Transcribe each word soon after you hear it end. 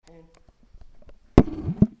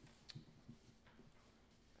afternoon.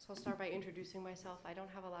 So I'll start by introducing myself. I don't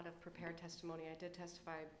have a lot of prepared testimony. I did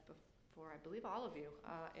testify before, I believe, all of you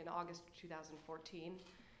in August 2014.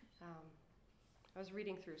 I was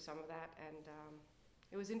reading through some of that, and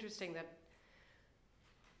it was interesting that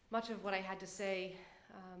much of what I had to say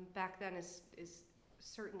back then is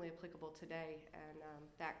certainly applicable today, and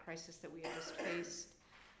that crisis that we had just faced,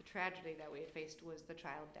 the tragedy that we had faced, was the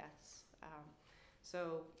child deaths.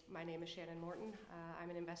 So my name is Shannon Morton.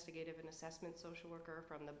 I'm an investigative and assessment social worker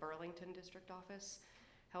from the Burlington District Office.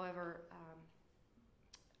 However,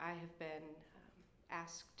 I have been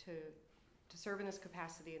asked to serve in this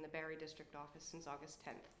capacity in the Barre District Office since August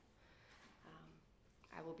 10th.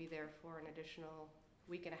 I will be there for an additional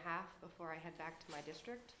week and a half before I head back to my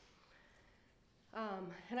district.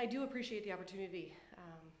 And I do appreciate the opportunity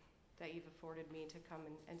that you've afforded me to come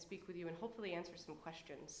and speak with you and hopefully answer some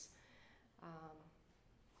questions.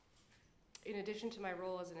 In addition to my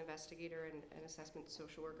role as an investigator and assessment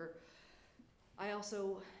social worker, I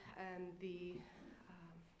also am the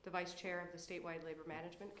vice chair of the statewide labor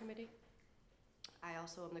management committee. I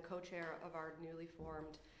also am the co-chair of our newly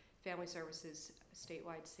formed family services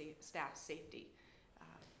statewide staff safety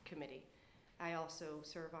committee. I also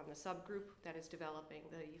serve on the subgroup that is developing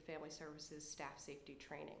the family services staff safety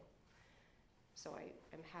training. So I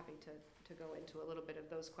am happy to go into a little bit of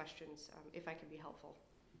those questions if I can be helpful.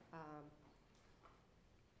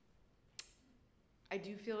 I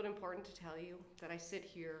do feel it important to tell you that I sit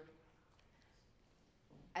here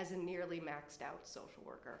as a nearly maxed out social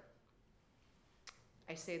worker.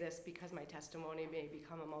 I say this because my testimony may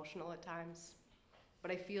become emotional at times, but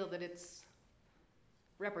I feel that it's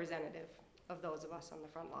representative of those of us on the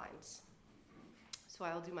front lines. So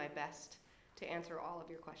I'll do my best to answer all of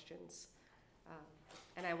your questions,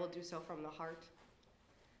 and I will do so from the heart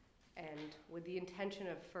and with the intention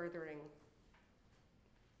of furthering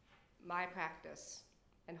my practice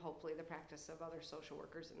and hopefully the practice of other social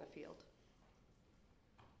workers in the field.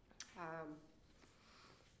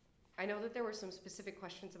 I know that there were some specific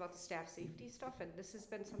questions about the staff safety stuff, and this has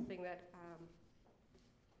been something that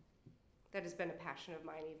that has been a passion of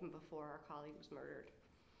mine even before our colleague was murdered.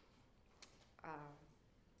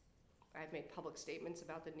 I've made public statements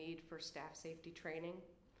about the need for staff safety training,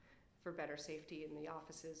 for better safety in the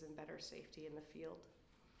offices and better safety in the field.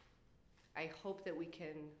 I hope that we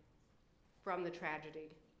can, from the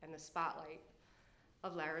tragedy and the spotlight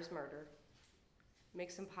of Lara's murder,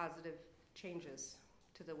 make some positive changes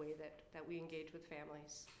to the way that we engage with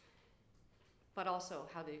families, but also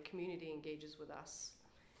how the community engages with us.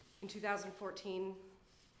 In 2014,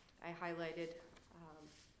 I highlighted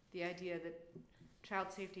the idea that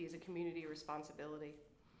child safety is a community responsibility,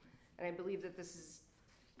 and I believe that this is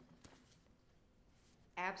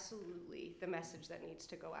absolutely the message that needs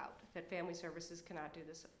to go out, that family services cannot do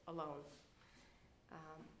this alone.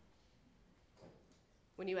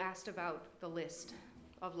 When you asked about the list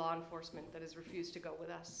of law enforcement that has refused to go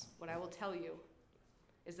with us, what I will tell you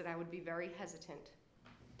is that I would be very hesitant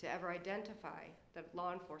to ever identify that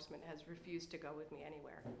law enforcement has refused to go with me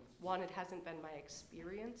anywhere. One, it hasn't been my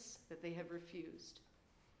experience that they have refused.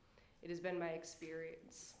 It has been my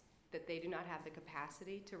experience that they do not have the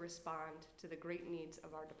capacity to respond to the great needs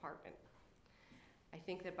of our department. I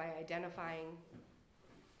think that by identifying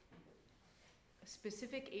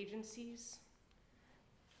specific agencies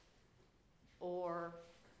or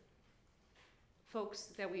folks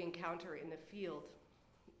that we encounter in the field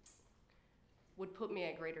would put me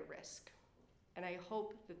at greater risk. And I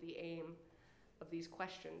hope that the aim of these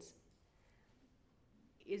questions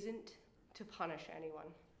isn't to punish anyone,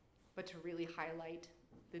 but to really highlight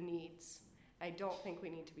the needs. I don't think we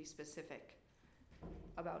need to be specific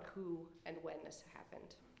about who and when this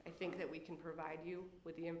happened. I think that we can provide you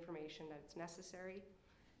with the information that's necessary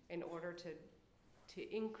in order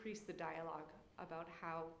to increase the dialogue about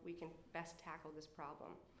how we can best tackle this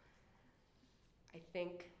problem. I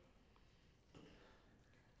think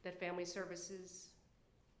that family services,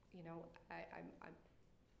 I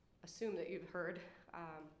assume that you've heard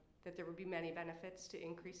that there would be many benefits to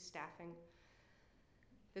increased staffing,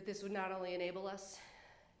 that this would not only enable us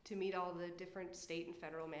to meet all the different state and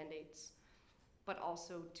federal mandates, but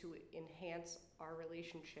also to enhance our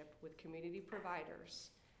relationship with community providers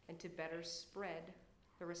and to better spread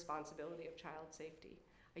the responsibility of child safety.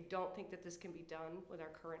 I don't think that this can be done with our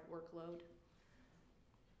current workload.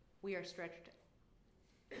 We are stretched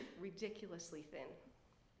ridiculously thin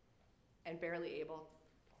and barely able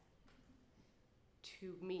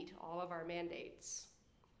to meet all of our mandates,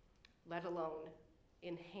 let alone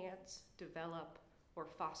enhance, develop, or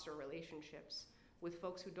foster relationships with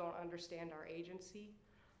folks who don't understand our agency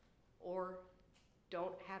or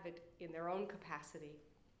don't have it in their own capacity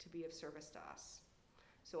to be of service to us.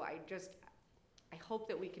 So I hope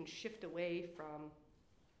that we can shift away from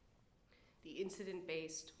the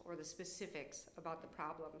incident-based or the specifics about the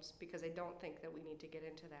problems, because I don't think that we need to get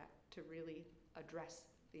into that to really address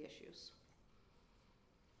the issues.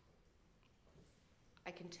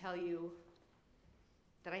 I can tell you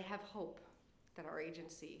that I have hope that our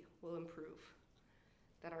agency will improve,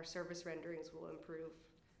 that our service renderings will improve,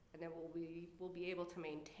 and that we'll be able to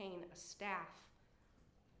maintain a staff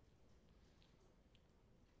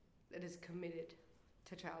that is committed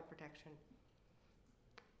to child protection.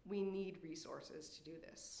 We need resources to do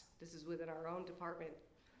this. This is within our own department.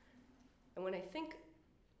 And when I think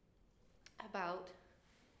about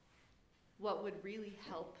what would really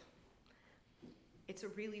help, it's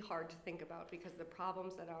really hard to think about, because the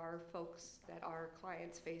problems that our folks, that our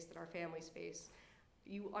clients face, that our families face,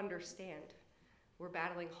 you understand. We're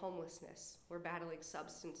battling homelessness. We're battling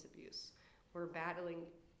substance abuse. We're battling,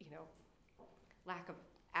 lack of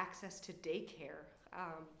access to daycare.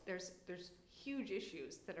 There's huge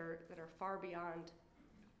issues that are far beyond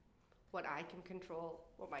what I can control,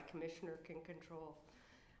 what my commissioner can control.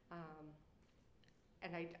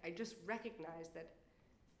 And I just recognize that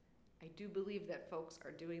I do believe that folks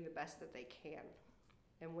are doing the best that they can.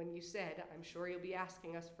 And when you said, I'm sure you'll be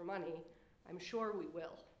asking us for money, I'm sure we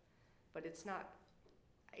will. But it's not,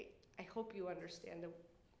 I hope you understand that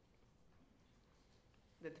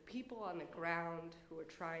the people on the ground who are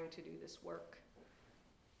trying to do this work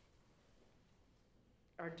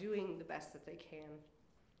are doing the best that they can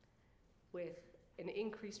with an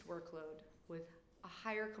increased workload, with a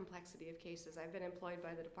higher complexity of cases. I've been employed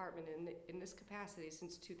by the department in this capacity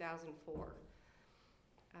since 2004.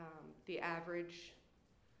 The average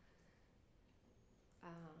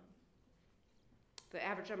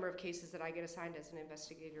number of cases that I get assigned as an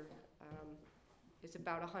investigator is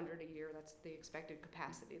about 100 a year. That's the expected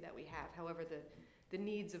capacity that we have. However, the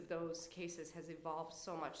needs of those cases has evolved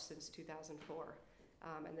so much since 2004,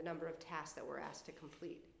 and the number of tasks that we're asked to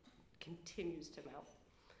complete continues to mount.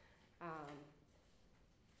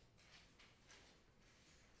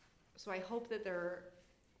 So I hope that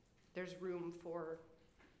there's room for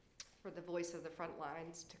the voice of the front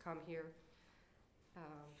lines to come here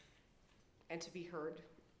and to be heard,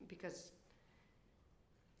 because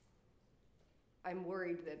I'm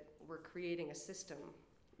worried that we're creating a system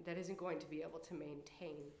that isn't going to be able to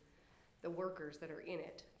maintain the workers that are in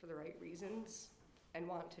it for the right reasons and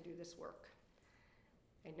want to do this work.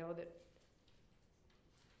 I know that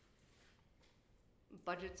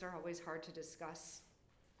budgets are always hard to discuss,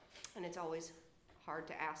 and it's always hard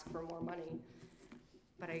to ask for more money,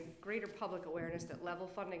 but a greater public awareness that level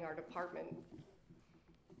funding our department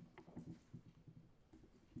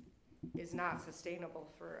is not sustainable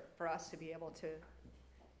for us to be able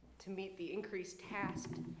to meet the increased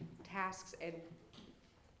tasks and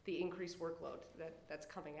the increased workload that's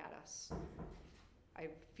coming at us. I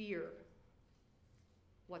fear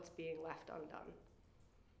what's being left undone.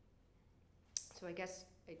 So I guess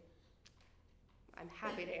I'm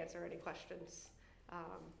happy to answer any questions,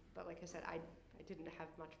 but like I said, I didn't have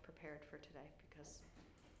much prepared for today because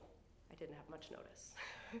I didn't have much notice.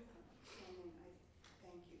 Shannon,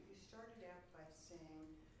 thank you. You started out by saying,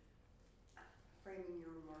 framing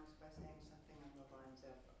your remarks by saying something on the lines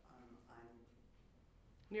of, I'm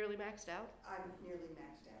Nearly maxed out? I'm nearly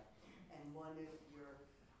maxed out. And one of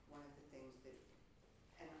the things that,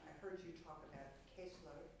 and I heard you talk about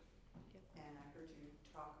caseload, Yep. and I heard you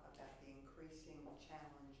talk about the increasing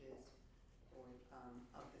challenges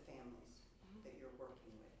of the families that you're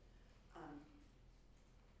working with.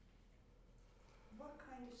 What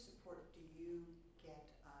kind of support do you get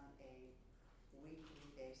on a weekly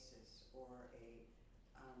basis, or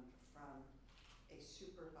from a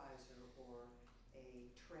supervisor or a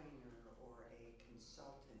trainer or a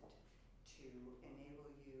consultant to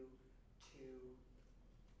enable you to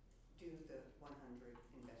do the 100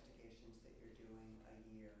 investigations that you're doing a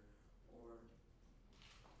year, or?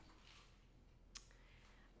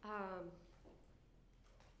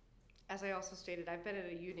 As I also stated, I've been in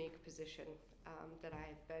a unique position that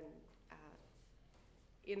I've been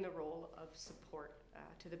in the role of support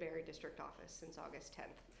to the Barre District Office since August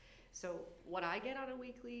 10th. So what I get on a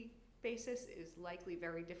weekly basis is likely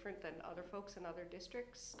very different than other folks in other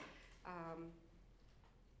districts.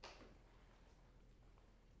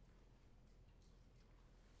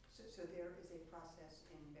 So there is a process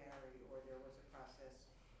in Barre, or there was a process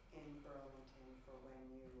in Burlington for when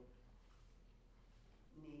you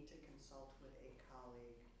need to consult with a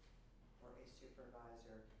colleague or a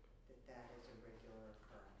supervisor, that is a regular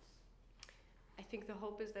occurrence. I think the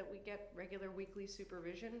hope is that we get regular weekly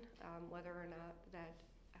supervision, whether or not that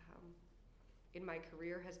in my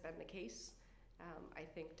career has been the case. I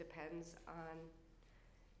think depends on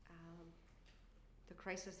the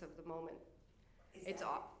crisis of the moment. It's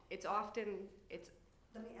often.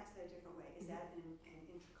 Let me ask that a different way. Is that an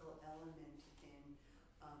integral element in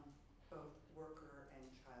both worker and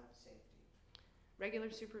child safety? Regular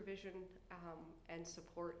supervision and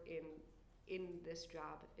support in this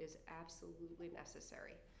job is absolutely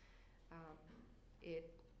necessary.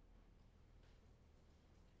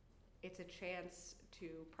 It's a chance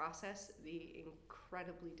to process the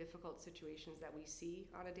incredibly difficult situations that we see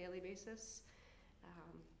on a daily basis,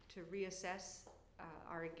 to reassess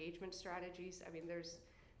our engagement strategies. I mean, there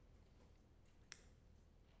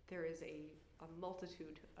is a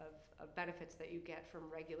multitude of benefits that you get from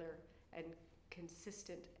regular and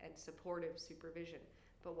consistent and supportive supervision.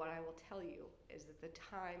 But what I will tell you is that the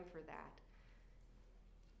time for that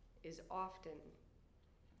is often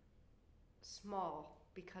small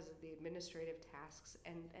because of the administrative tasks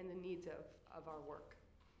and the needs of our work.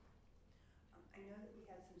 I know that we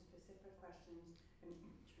had some specific questions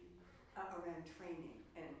around training,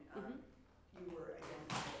 and you were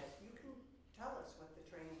identified as, you can tell us what the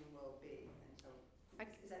training will be, and so,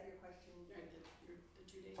 is that your question? Right, the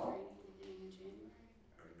 2-day training beginning in January?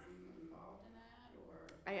 Are you involved in that, or?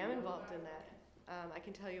 I am involved in that. I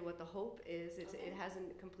can tell you what the hope is. It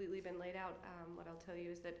hasn't completely been laid out. What I'll tell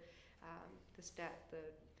you is that the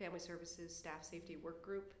Family Services Staff Safety Work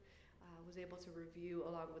Group was able to review,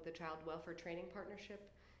 along with the Child Welfare Training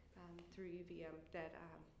Partnership through UVM, that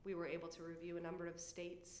we were able to review a number of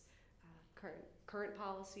states' current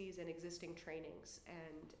policies and existing trainings,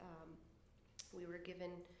 and we were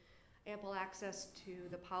given ample access to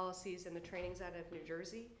the policies and the trainings out of New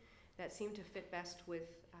Jersey that seemed to fit best with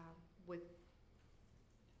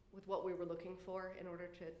what we were looking for in order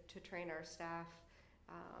to train our staff.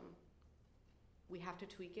 We have to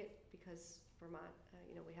tweak it because Vermont,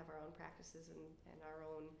 we have our own practices and our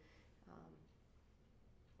own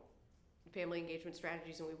family engagement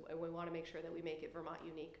strategies, and we want to make sure that we make it Vermont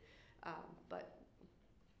unique. But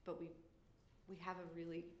we have a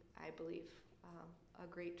really, I believe, a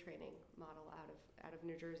great training model out of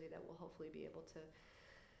New Jersey that we'll hopefully be able to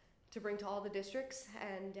bring to all the districts,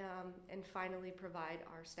 and finally provide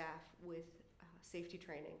our staff with safety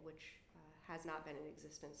training, which has not been in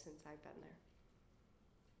existence since I've been there.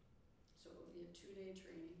 So it will be a 2-day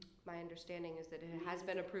training? My understanding is that it has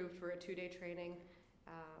been approved for a 2-day training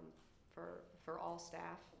for all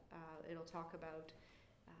staff. It'll talk about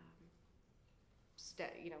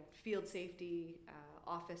field safety,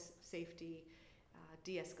 office safety,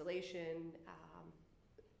 de-escalation,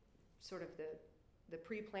 sort of the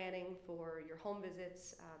pre-planning for your home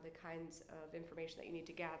visits, the kinds of information that you need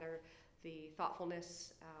to gather, the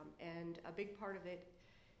thoughtfulness, and a big part of it,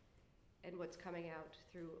 and what's coming out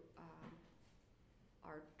through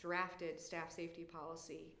our drafted staff safety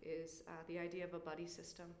policy, is the idea of a buddy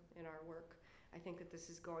system in our work. I think that this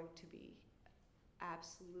is going to be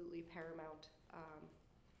absolutely paramount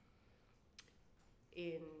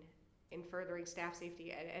in furthering staff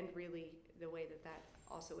safety, and really the way that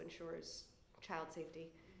also ensures child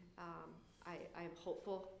safety. I am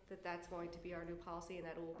hopeful that that's going to be our new policy, and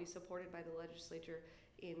that it will be supported by the legislature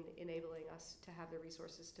in enabling us to have the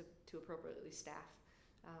resources to appropriately staff.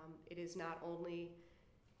 It is not only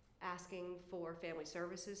asking for family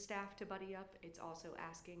services staff to buddy up, it's also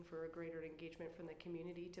asking for a greater engagement from the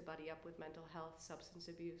community to buddy up with mental health, substance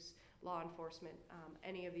abuse, law enforcement,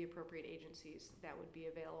 any of the appropriate agencies that would be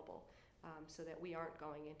available, so that we aren't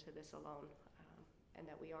going into this alone, and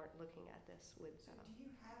that we aren't looking at this with... So do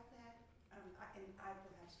you have that? I perhaps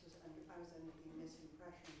was under the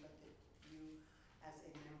misimpression, but that you, as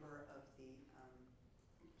a member of the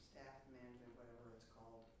staff management, whatever it's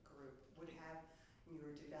called, group, would have, you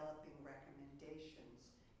were developing recommendations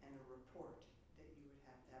and a report, that you would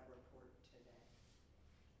have that report today.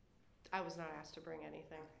 I was not asked to bring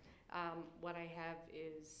anything. Okay. What I have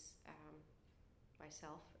is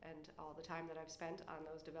myself and all the time that I've spent on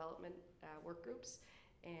those development work groups,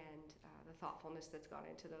 and the thoughtfulness that's gone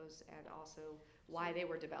into those, and also why they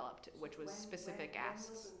were developed, which was specific asks.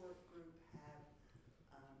 When will the work group have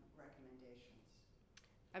recommendations?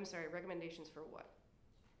 I'm sorry, recommendations for what?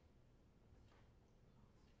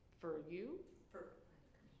 For you? For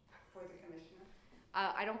the commissioner?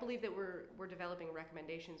 I don't believe that we're developing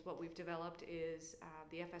recommendations. What we've developed is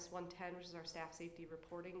the FS 110, which is our staff safety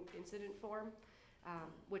reporting incident form,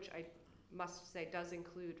 which I must say does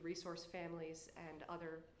include resource families and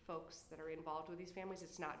other folks that are involved with these families.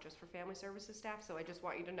 It's not just for family services staff, so I just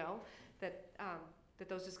want you to know that that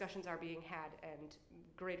those discussions are being had, and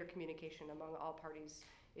greater communication among all parties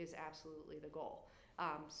is absolutely the goal.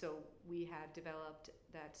 So we have developed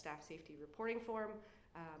that staff safety reporting form,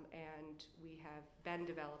 and we have been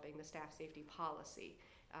developing the staff safety policy.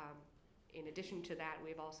 In addition to that,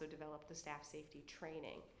 we've also developed the staff safety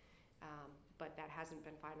training, but that hasn't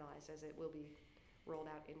been finalized, as it will be rolled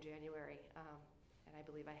out in January. And I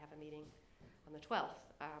believe I have a meeting on the 12th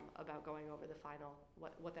about going over the final,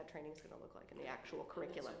 what that training is going to look like in the actual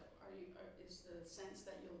curriculum. Is the sense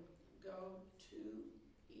that you'll go to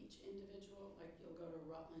each individual, like you'll go to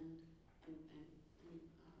Rutland and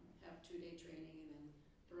have 2-day training, and then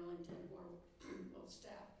Burlington, or will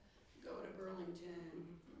staff go to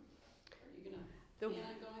Burlington? Are you going to plan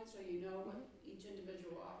on going so you know what each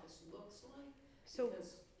individual office looks like?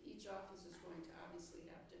 Because each office is going to obviously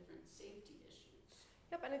have different safety issues.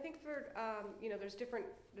 Yep, and I think for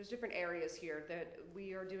there's different areas here that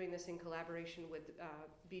we are doing this in collaboration with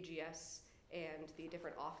BGS and the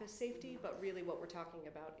different office safety. But really, what we're talking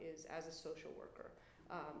about is, as a social worker,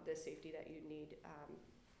 the safety that you need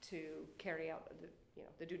to carry out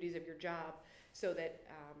the duties of your job, so that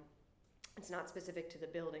it's not specific to the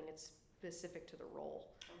building; it's specific to the role.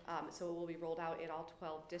 So it will be rolled out in all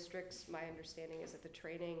 12 districts. My understanding is that the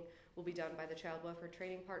training will be done by the Child Welfare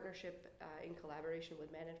Training Partnership in collaboration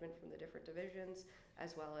with management from the different divisions,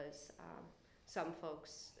 as well as some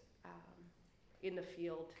folks in the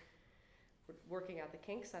field working out the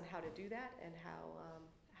kinks on how to do that, and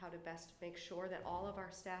how to best make sure that all of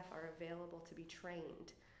our staff are available to be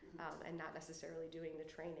trained, and not necessarily doing the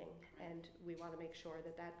training. And we want to make sure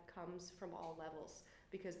that that comes from all levels,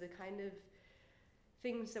 because the kind of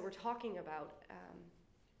things that we're talking about,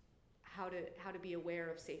 how to be aware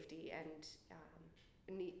of safety,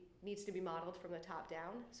 and needs to be modeled from the top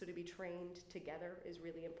down. So to be trained together is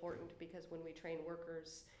really important, because when we train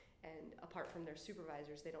workers, and apart from their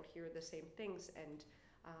supervisors, they don't hear the same things, and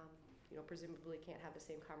presumably can't have the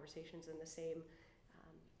same conversations, and the same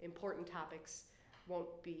important topics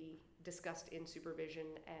won't be discussed in supervision,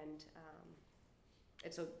 and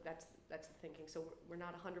so that's the thinking. So we're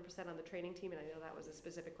not 100% on the training team, and I know that was a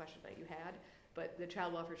specific question that you had, but the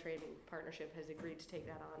Child Welfare Training Partnership has agreed to take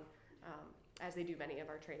that on, as they do many of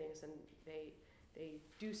our trainings, and they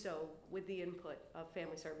do so with the input of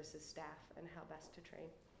family services staff and how best to train.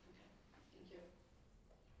 Thank you.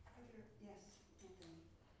 Yes, Anthony.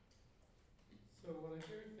 So when I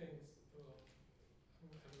hear things, well,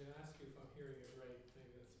 I'm going to ask you if I'm hearing it right,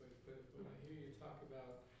 maybe that's what, but when I hear you talk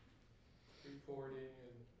about reporting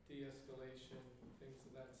and de-escalation, things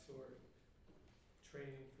of that sort,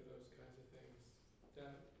 training for those kinds of things,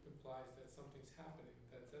 that implies that something's happening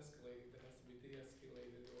that's escalating, that has to be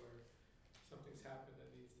de-escalated, or something's happened that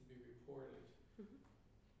needs to be reported. Mm-hmm.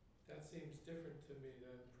 That seems different to me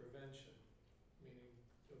than prevention, meaning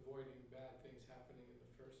avoiding bad things happening in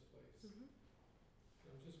the first place. Mm-hmm.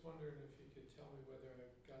 I'm just wondering if you could tell me whether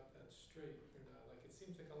I've got that straight or not. Like, it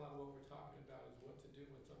seems like a lot of what we're talking about is what to do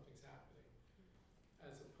when something's happening,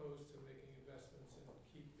 as opposed to making investments and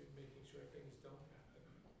making sure things don't happen.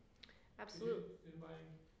 Absolutely.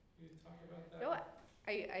 Did you talk about that? No,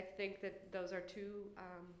 I think that those are two,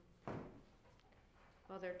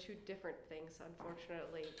 they're two different things,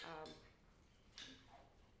 unfortunately.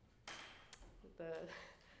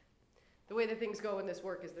 The way that things go in this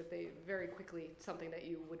work is that they very quickly, something that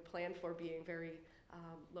you would plan for being very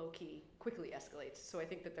low-key, quickly escalates. So I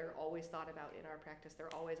think that they're always thought about in our practice.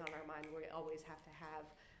 They're always on our mind. We always have to have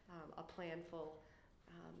a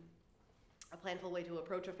planful way to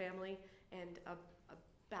approach a family, and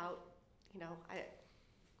about,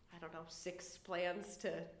 I don't know, 6 plans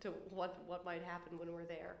to what might happen when we're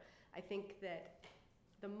there. I think that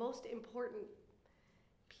the most important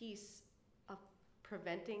piece of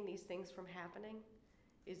preventing these things from happening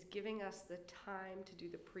is giving us the time to do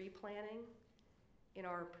the pre-planning in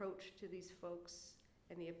our approach to these folks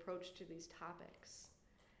and the approach to these topics,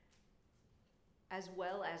 as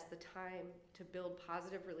well as the time to build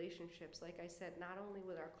positive relationships, like I said, not only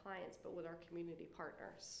with our clients, but with our community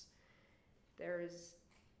partners. There is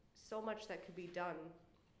so much that could be done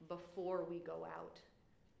before we go out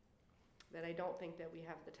that I don't think that we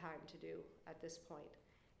have the time to do at this point.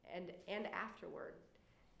 And afterward,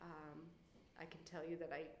 I can tell you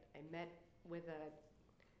that I met with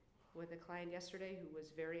a client yesterday who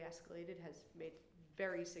was very escalated, has made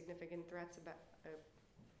very significant threats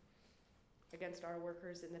against our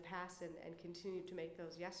workers in the past, and continued to make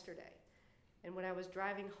those yesterday. And when I was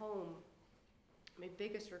driving home, my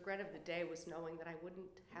biggest regret of the day was knowing that I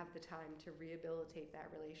wouldn't have the time to rehabilitate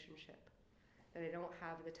that relationship, that I don't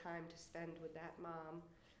have the time to spend with that mom,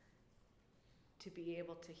 to be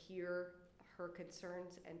able to hear her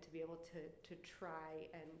concerns and to be able to try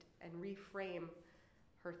and reframe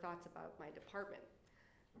her thoughts about my department.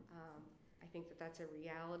 I think that that's a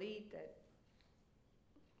reality that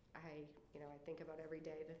I think about every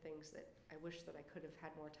day, the things that I wish that I could have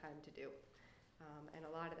had more time to do. And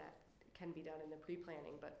a lot of that can be done in the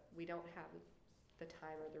pre-planning, but we don't have the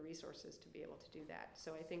time or the resources to be able to do that.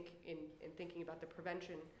 So I think in thinking about the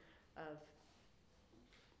prevention of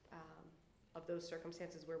those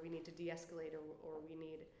circumstances where we need to de-escalate or we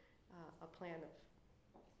need a plan of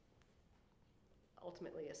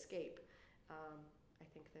ultimately escape, I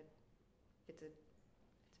think that it's a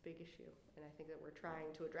big issue, and I think that we're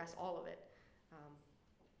trying to address all of it.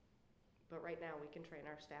 But right now we can train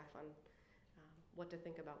our staff on what to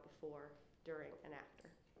think about before, during, and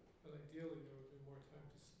after. But ideally, there would be more time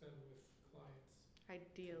to spend with clients.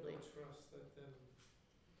 Ideally. To build trust that then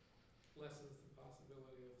lessens the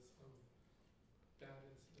possibility of some bad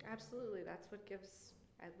incident. Absolutely, that's what gives,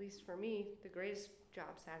 at least for me, the greatest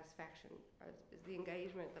job satisfaction is the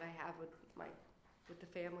engagement that I have with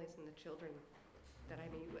the families and the children that I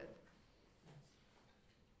meet with.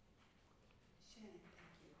 Shannon,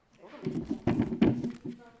 thank you. Welcome.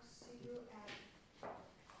 Folks, see you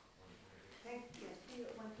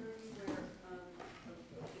at 1:30 where